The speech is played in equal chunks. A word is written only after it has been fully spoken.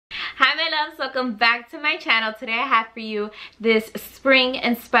loves, welcome back to my channel. Today I have for you this spring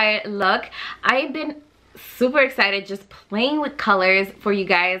inspired look. I've been super excited just playing with colors for you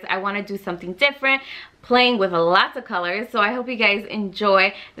guys. I want to do something different, playing with lots of colors, so I hope you guys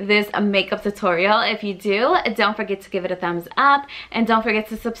enjoy this makeup tutorial. If you do, don't forget to give it a thumbs up and don't forget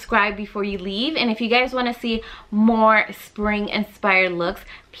to subscribe before you leave. And if you guys want to see more spring inspired looks,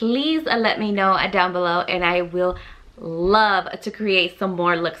 please let me know down below and I will love to create some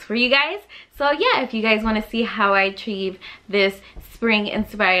more looks for you guys. So yeah, if you guys want to see how I achieve this spring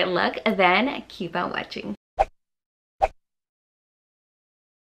inspired look, then keep on watching.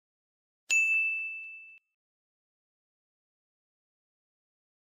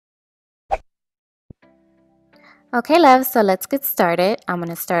 Okay loves, so let's get started. I'm going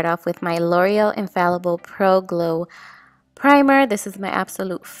to start off with my L'Oreal Infallible Pro Glow Primer. This is my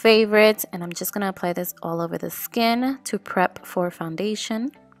absolute favorite, and I'm just going to apply this all over the skin to prep for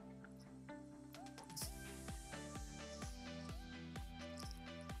foundation.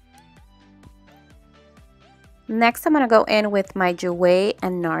 Next, I'm going to go in with my Jouer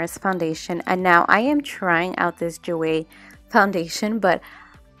and NARS foundation, and now I am trying out this Jouer foundation, but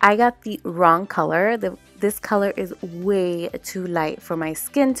I got the wrong color. This color is way too light for my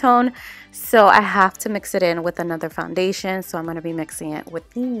skin tone, so I have to mix it in with another foundation. So I'm going to be mixing it with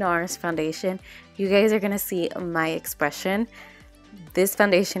the NARS foundation. You guys are going to see my expression. This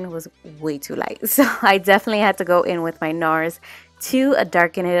foundation was way too light, so I definitely had to go in with my NARS to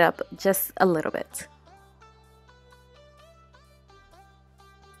darken it up just a little bit.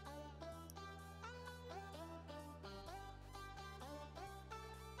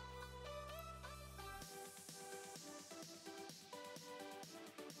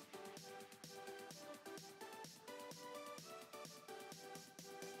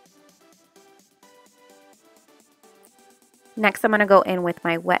 Next, I'm going to go in with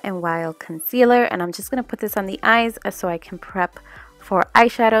my Wet n Wild concealer, and I'm just going to put this on the eyes so I can prep for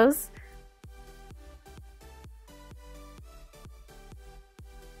eyeshadows.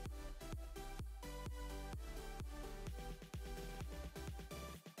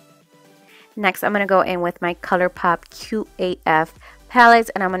 Next, I'm going to go in with my ColourPop Q8F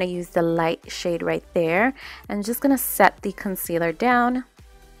palette, and I'm going to use the light shade right there. I'm just going to set the concealer down.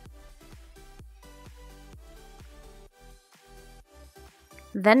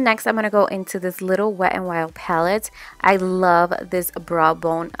 Then next, I'm going to go into this little Wet n Wild palette. I love this brow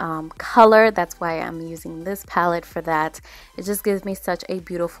bone color. That's why I'm using this palette for that. It just gives me such a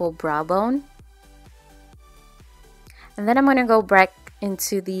beautiful brow bone. And then I'm going to go back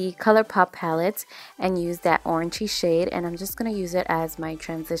into the ColourPop palette and use that orangey shade. And I'm just going to use it as my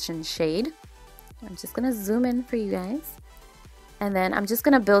transition shade. I'm just going to zoom in for you guys. And then I'm just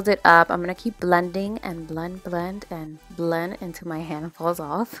going to build it up. I'm going to keep blending and blend until my hand falls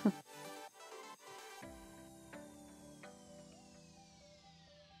off.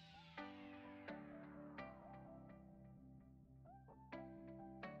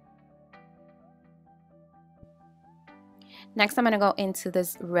 Next, I'm going to go into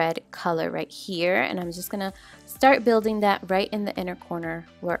this red color right here, and I'm just going to start building that right in the inner corner,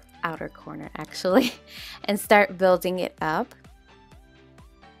 or outer corner actually, and start building it up.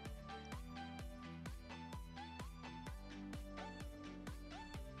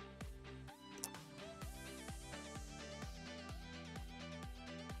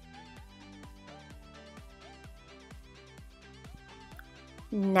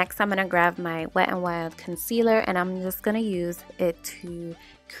 Next, I'm going to grab my Wet n Wild concealer, and I'm just going to use it to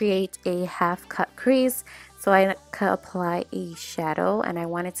create a half cut crease so I can apply a shadow, and I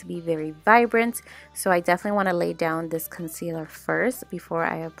want it to be very vibrant, so I definitely want to lay down this concealer first before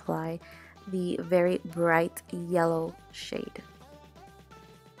I apply the very bright yellow shade.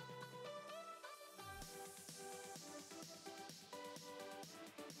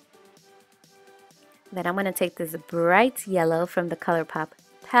 Then I'm going to take this bright yellow from the ColourPop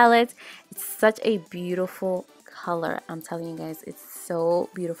palette. It's such a beautiful color. I'm telling you guys, it's so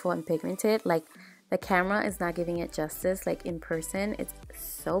beautiful and pigmented. Like, the camera is not giving it justice. Like, in person, it's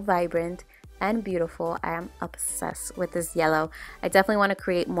so vibrant and beautiful. I am obsessed with this yellow. I definitely want to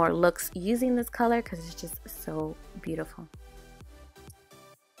create more looks using this color because it's just so beautiful.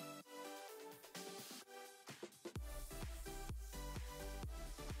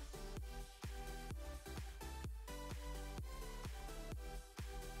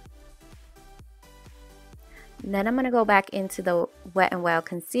 And then I'm going to go back into the Wet n Wild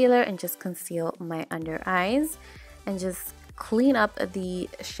concealer and just conceal my under eyes and just clean up the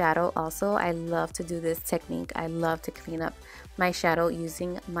shadow also. I love to do this technique. I love to clean up my shadow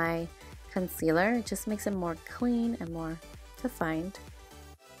using my concealer. It just makes it more clean and more defined.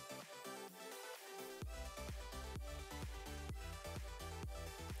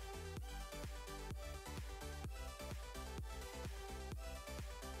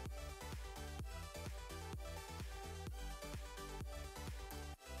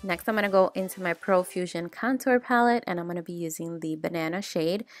 Next, I'm going to go into my Pro Fusion Contour Palette, and I'm going to be using the Banana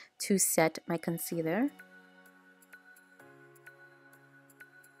shade to set my concealer.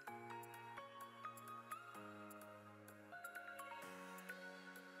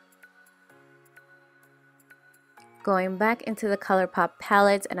 Going back into the ColourPop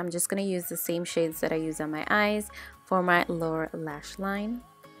palette, and I'm just going to use the same shades that I use on my eyes for my lower lash line.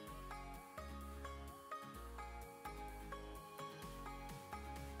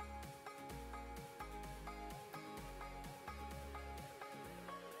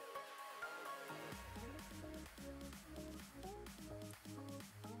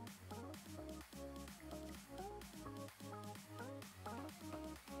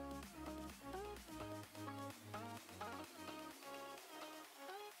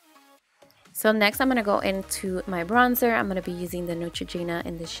 So next I'm going to go into my bronzer. I'm going to be using the Neutrogena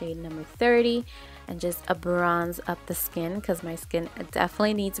in the shade number 30 and just bronze up the skin because my skin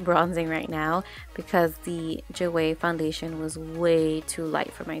definitely needs bronzing right now because the GRWM foundation was way too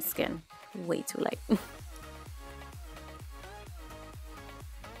light for my skin. Way too light.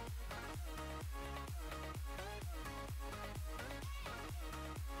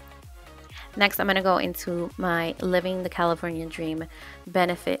 Next I'm going to go into my Living the California Dream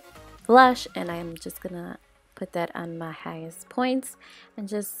Benefit blush, and I'm just gonna put that on my highest points and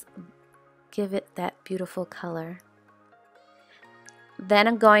just give it that beautiful color. Then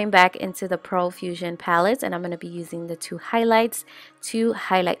I'm going back into the Pro Fusion palette, and I'm going to be using the two highlights to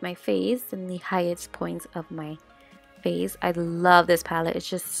highlight my face and the highest points of my face. I love this palette. It's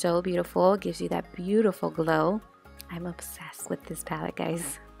just so beautiful. It gives you that beautiful glow. I'm obsessed with this palette,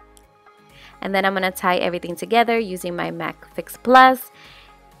 guys. And then I'm going to tie everything together using my MAC Fix Plus.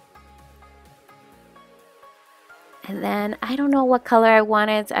 And then I don't know what color I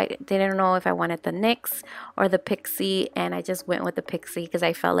wanted. I didn't know if I wanted the NYX or the Pixie, and I just went with the Pixie because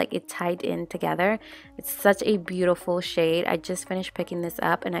I felt like it tied in together. It's such a beautiful shade. I just finished picking this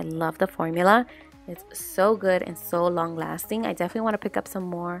up and I love the formula. It's so good and so long lasting. I definitely want to pick up some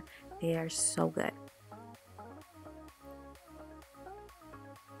more. They are so good.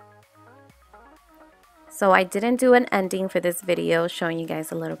 So I didn't do an ending for this video showing you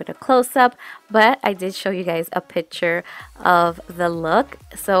guys a little bit of close-up, but I did show you guys a picture of the look.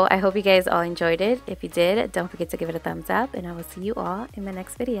 So I hope you guys all enjoyed it. If you did, don't forget to give it a thumbs up, and I will see you all in my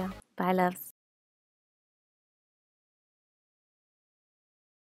next video. Bye, loves.